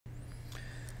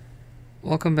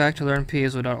Welcome back to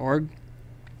LearnPiezo.org.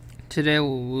 Today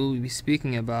we'll be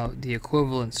speaking about the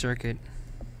equivalent circuit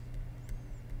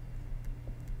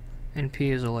in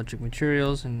piezoelectric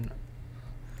materials, and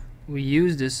we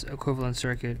use this equivalent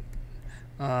circuit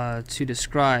to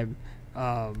describe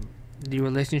the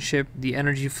relationship, the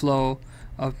energy flow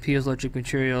of piezoelectric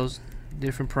materials,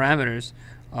 different parameters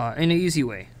in an easy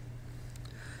way.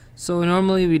 So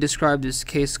normally we describe this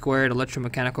k-squared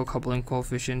electromechanical coupling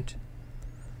coefficient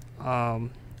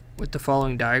with the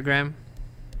following diagram.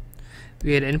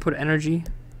 We had input energy,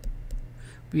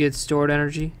 we had stored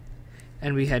energy,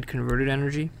 and we had converted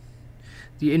energy.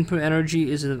 The input energy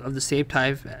is of the same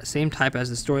type as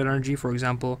the stored energy. For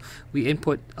example, we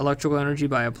input electrical energy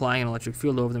by applying an electric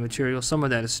field over the material. Some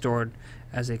of that is stored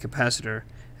as a capacitor,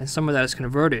 and some of that is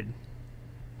converted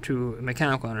to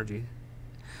mechanical energy.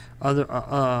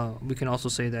 We can also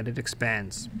say that it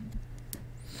expands.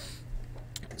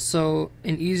 So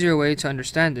an easier way to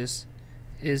understand this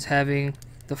is having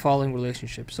the following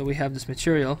relationship. So we have this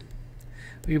material,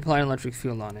 we apply an electric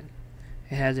field on it.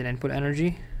 It has an input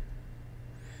energy,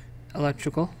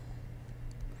 electrical,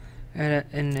 and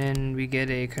then we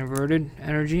get a converted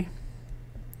energy,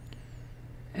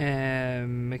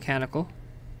 and mechanical.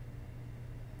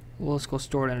 Well, let's go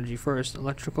stored energy first,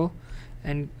 electrical,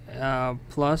 and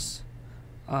plus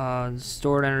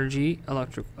stored energy,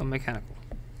 mechanical.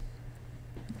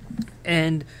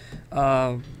 And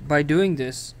by doing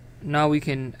this, now we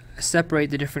can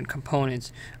separate the different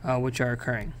components which are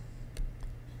occurring.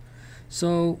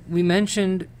 So we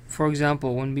mentioned, for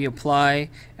example, when we apply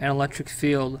an electric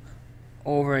field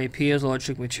over a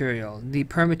piezoelectric material, the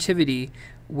permittivity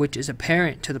which is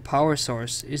apparent to the power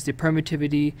source is the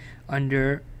permittivity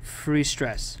under free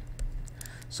stress.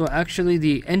 So actually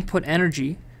the input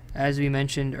energy, as we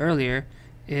mentioned earlier,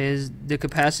 is the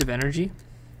capacitive energy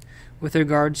with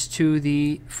regards to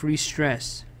the free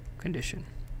stress condition.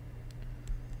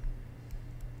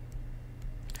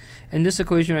 And this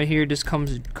equation right here just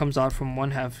comes out from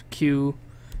 1/2 q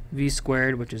v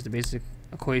squared, which is the basic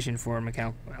equation for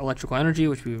electrical energy,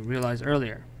 which we realized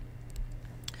earlier.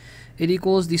 It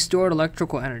equals the stored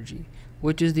electrical energy,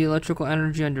 which is the electrical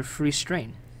energy under free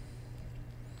strain,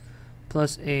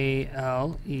 plus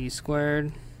AL E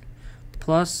squared,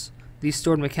 plus the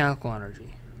stored mechanical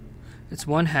energy. It's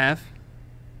 1/2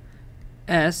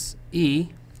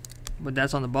 SE, but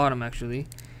that's on the bottom actually,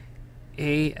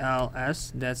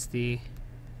 ALS, that's the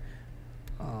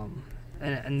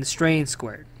and the strain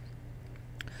squared.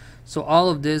 So all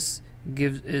of this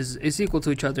is equal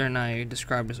to each other, and I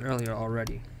described this earlier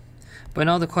already. But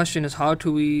now the question is, how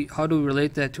do we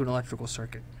relate that to an electrical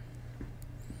circuit?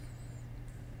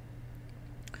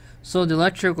 So the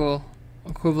electrical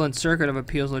equivalent circuit of a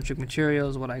piezoelectric material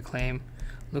is what I claim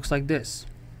looks like this.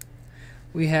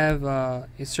 We have a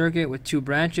circuit with two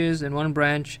branches, and one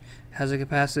branch has a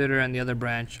capacitor and the other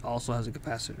branch also has a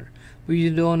capacitor. We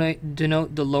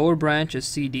denote the lower branch as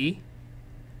CD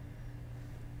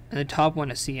and the top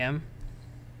one as CM,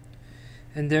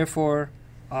 and therefore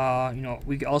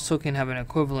we also can have an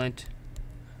equivalent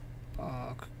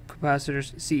capacitor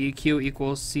CEQ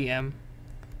equals CM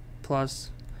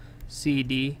plus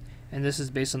CD, and this is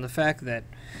based on the fact that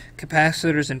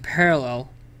capacitors in parallel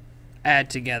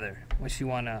add together, which you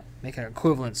want to make an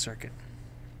equivalent circuit.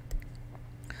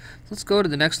 Let's go to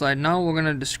the next slide. Now we're going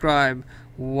to describe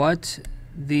what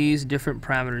these different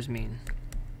parameters mean.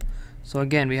 So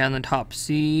again, we have on the top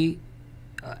CM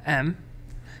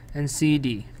and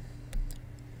CD.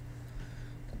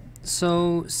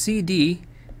 So CD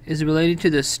is related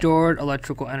to the stored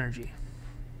electrical energy,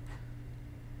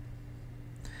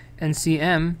 and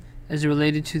CM is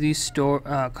related to the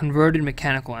converted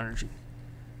mechanical energy.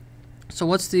 So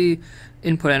what's the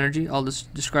input energy? I'll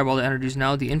just describe all the energies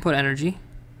now. The input energy,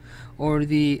 or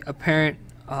the apparent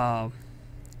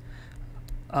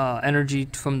energy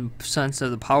from the sense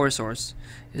of the power source,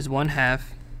 is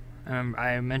 1/2.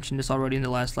 I mentioned this already in the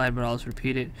last slide, but I'll just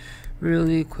repeat it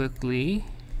really quickly.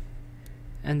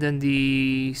 And then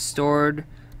the stored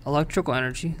electrical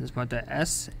energy, let's put that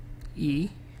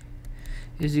SE,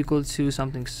 is equal to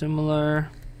something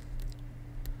similar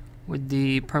with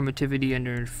the permittivity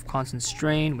under constant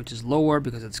strain, which is lower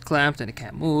because it's clamped and it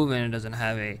can't move and it doesn't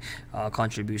have a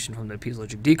contribution from the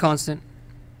piezoelectric D constant.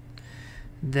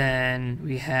 Then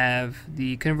we have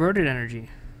the converted energy,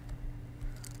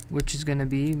 which is going to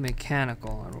be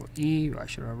mechanical. I wrote E, I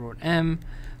should have wrote M,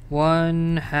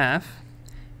 1/2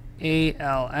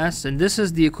 ALS, and this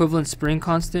is the equivalent spring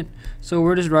constant. So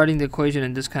we're just writing the equation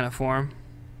in this kind of form.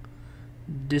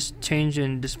 This change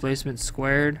in displacement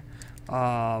squared.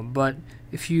 But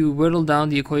if you whittle down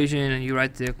the equation and you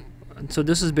write So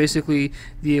this is basically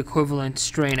the equivalent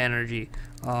strain energy.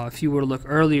 If you were to look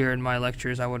earlier in my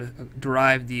lectures, I would have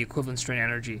derived the equivalent strain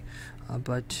energy.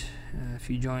 But if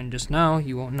you joined just now,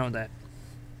 you won't know that.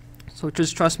 So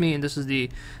just trust me, and this is the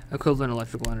equivalent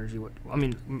electrical energy,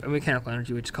 mechanical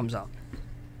energy, which comes out.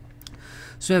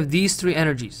 So you have these three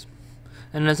energies.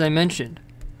 And as I mentioned,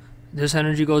 this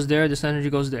energy goes there, this energy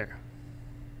goes there.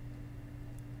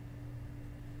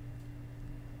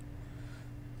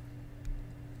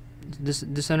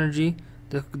 This energy,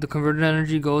 the converted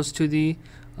energy goes to the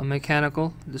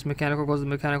mechanical. This mechanical goes to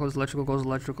mechanical, this electrical goes to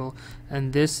electrical.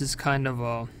 And this is kind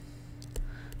of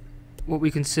what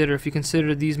we consider. If you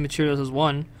consider these materials as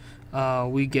one,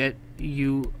 we get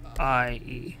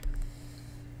UIE.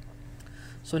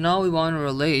 So now we want to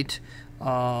relate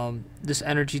these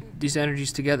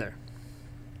energies together,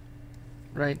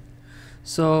 right?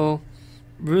 So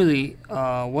really,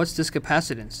 what's this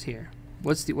capacitance here?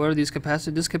 What are these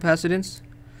capacitors? This capacitance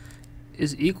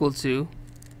is equal to,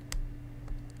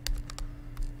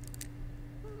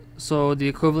 so the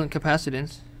equivalent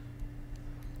capacitance,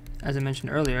 as I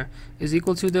mentioned earlier, is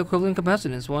equal to the equivalent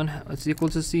capacitance. It's equal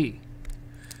to C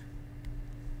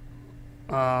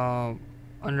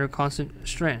under constant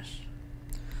stress,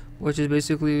 which is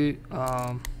basically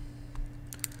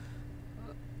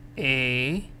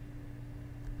A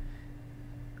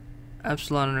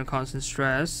epsilon under constant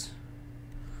stress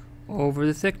over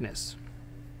the thickness.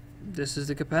 This is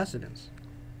the capacitance.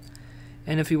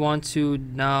 And if you want to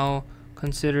now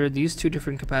consider these two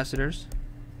different capacitors,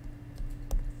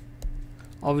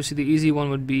 obviously the easy one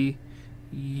would be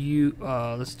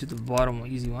let's do the bottom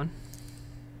easy one.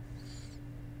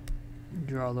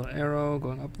 Draw a little arrow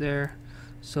going up there.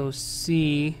 So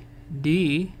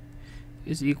CD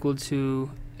is equal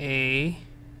to A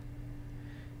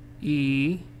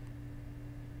E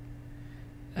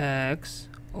X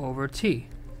over T.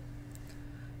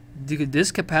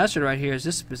 This capacitor right here is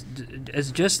just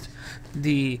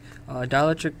the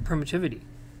dielectric permittivity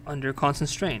under constant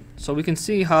strain. So we can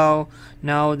see how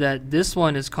now that this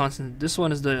one is constant, this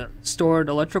one is the stored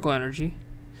electrical energy,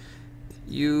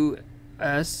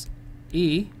 USE.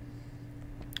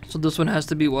 So this one has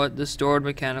to be what? The stored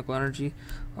mechanical energy.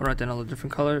 I'll write that in a little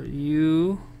different color.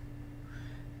 U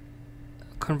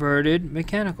converted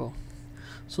mechanical.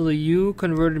 So the U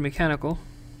converted mechanical,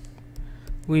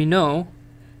 we know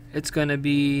it's going to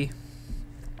be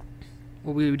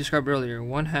what we described earlier,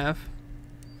 1/2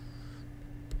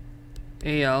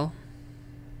 AL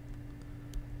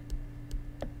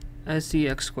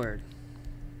SEX squared.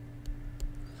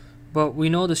 But we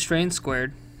know the strain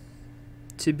squared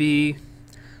to be,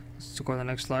 let's go to the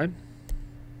next slide.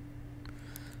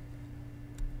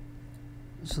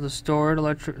 So the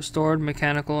the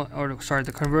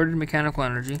converted mechanical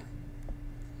energy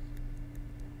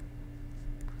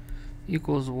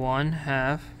equals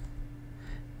 1/2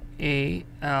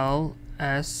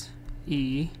 ALSE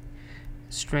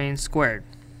strain squared.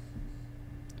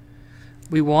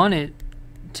 We want it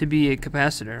to be a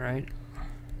capacitor, right?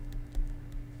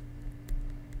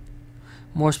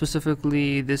 More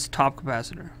specifically, this top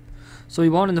capacitor. So we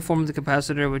want it in the form of the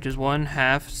capacitor, which is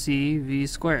 1/2 CV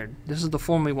squared. This is the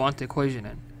form we want the equation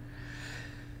in.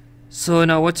 So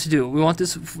now what to do? We want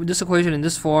this equation in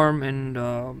this form, and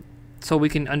so we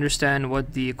can understand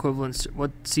what the equivalence,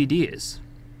 what CD is.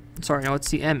 Sorry, what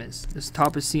CM is. This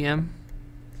top is CM,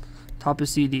 top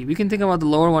is CD. We can think about the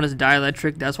lower one as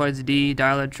dielectric. That's why it's D.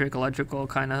 Dielectric, electrical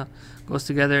kind of goes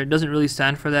together. It doesn't really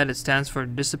stand for that. It stands for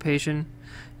dissipation.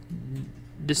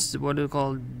 This what do we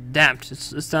call damped? It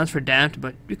stands for damped,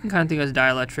 but you can kind of think as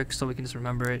dielectric, so we can just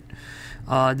remember it.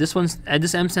 This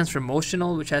M stands for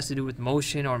motional, which has to do with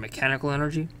motion or mechanical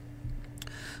energy.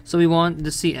 So we want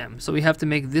the CM. So we have to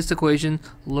make this equation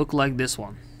look like this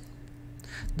one.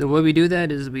 The way we do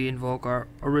that is we invoke our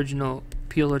original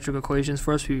piezoelectric equations.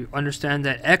 First, we understand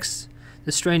that X,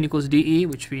 the strain, equals DE,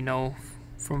 which we know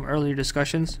from earlier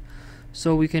discussions.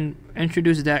 So we can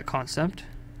introduce that concept.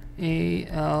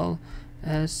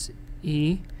 ALSE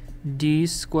D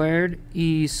squared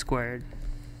E squared.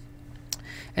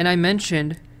 And I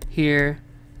mentioned here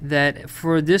that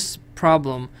for this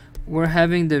problem, we're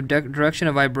having the direction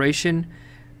of vibration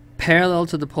parallel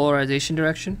to the polarization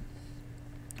direction.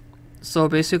 So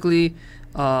basically,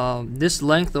 this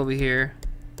length over here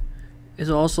is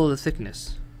also the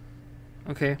thickness.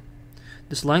 Okay,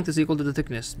 this length is equal to the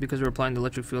thickness because we're applying the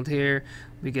electric field here.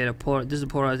 We get this is a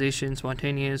polarization,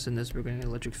 spontaneous, and this we're getting an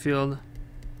electric field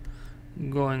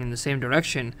going in the same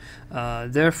direction.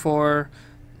 Therefore,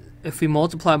 if we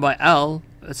multiply by L,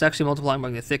 it's actually multiplying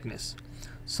by the thickness.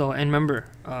 So, and remember,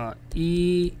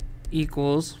 E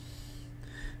equals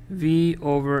V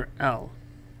over L.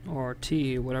 or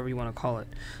T, whatever you want to call it.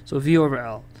 So V over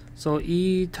L. So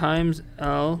E times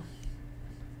L.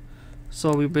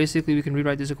 So we can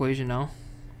rewrite this equation now.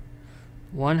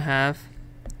 1/2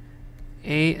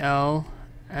 AL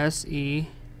SE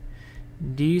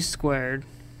D squared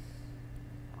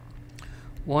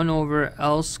 1 over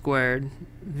L squared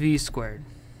V squared.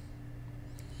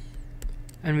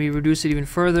 And we reduce it even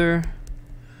further.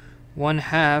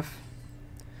 1/2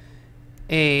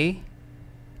 A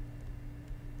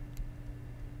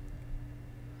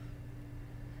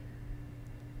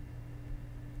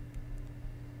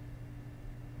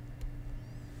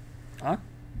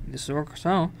this works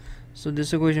out. So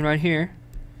this equation right here,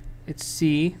 it's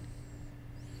C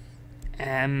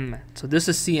M. So this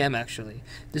is Cm actually.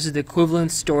 This is the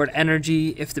equivalent stored energy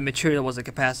if the material was a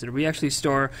capacitor. We actually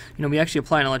store, we actually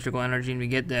apply an electrical energy and we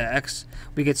get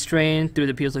we get strain through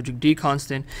the piezoelectric D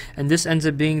constant, and this ends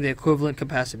up being the equivalent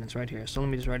capacitance right here. So let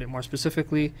me just write it more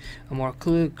specifically and more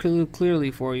clearly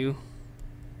for you.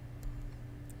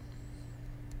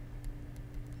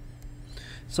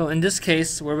 So in this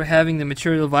case, where we're having the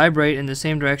material vibrate in the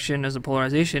same direction as the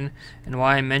polarization, and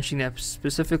why I'm mentioning that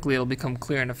specifically, it'll become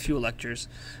clear in a few lectures,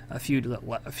 a few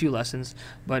lessons.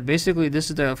 But basically, this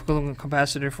is the equivalent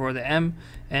capacitor for the M,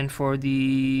 and for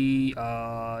the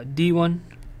D1,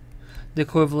 the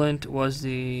equivalent was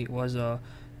A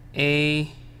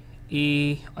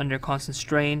E under constant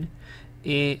strain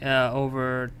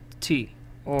over T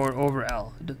or over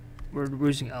L. We're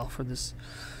using L for this.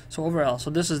 So over L. So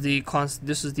this is the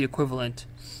equivalent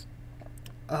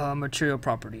material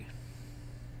property.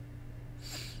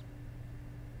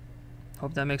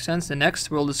 Hope that makes sense. The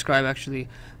next we'll describe actually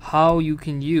how you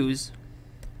can use,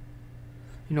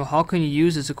 how can you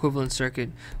use this equivalent circuit.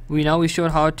 We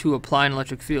showed how to apply an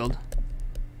electric field.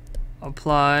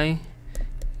 Apply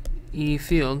E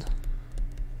field.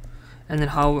 And then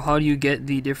how do you get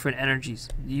the different energies?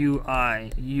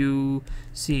 UI,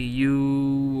 UC,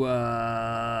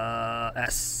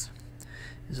 US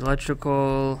is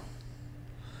electrical,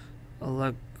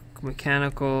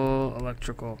 mechanical,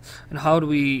 electrical. And how do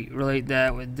we relate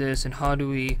that with this? And how do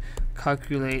we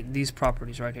calculate these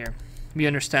properties right here? We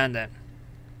understand that.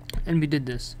 And we did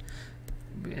this.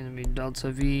 And we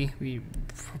delta V, we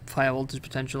apply a voltage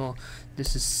potential.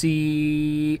 This is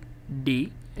CD.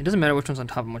 It doesn't matter which one's on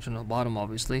top and which one's on the bottom,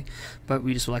 obviously, but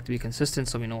we just like to be consistent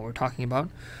so we know what we're talking about.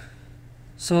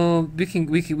 So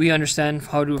we understand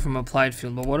how to do it from applied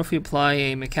field, but what if we apply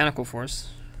a mechanical force?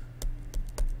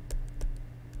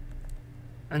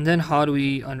 And then how do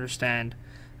we understand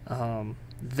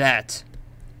that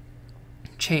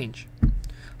change?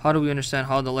 How do we understand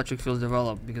how the electric fields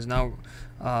develop? Because now,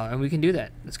 and we can do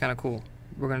that. That's kind of cool.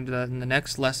 We're going to do that in the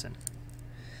next lesson.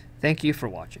 Thank you for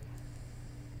watching.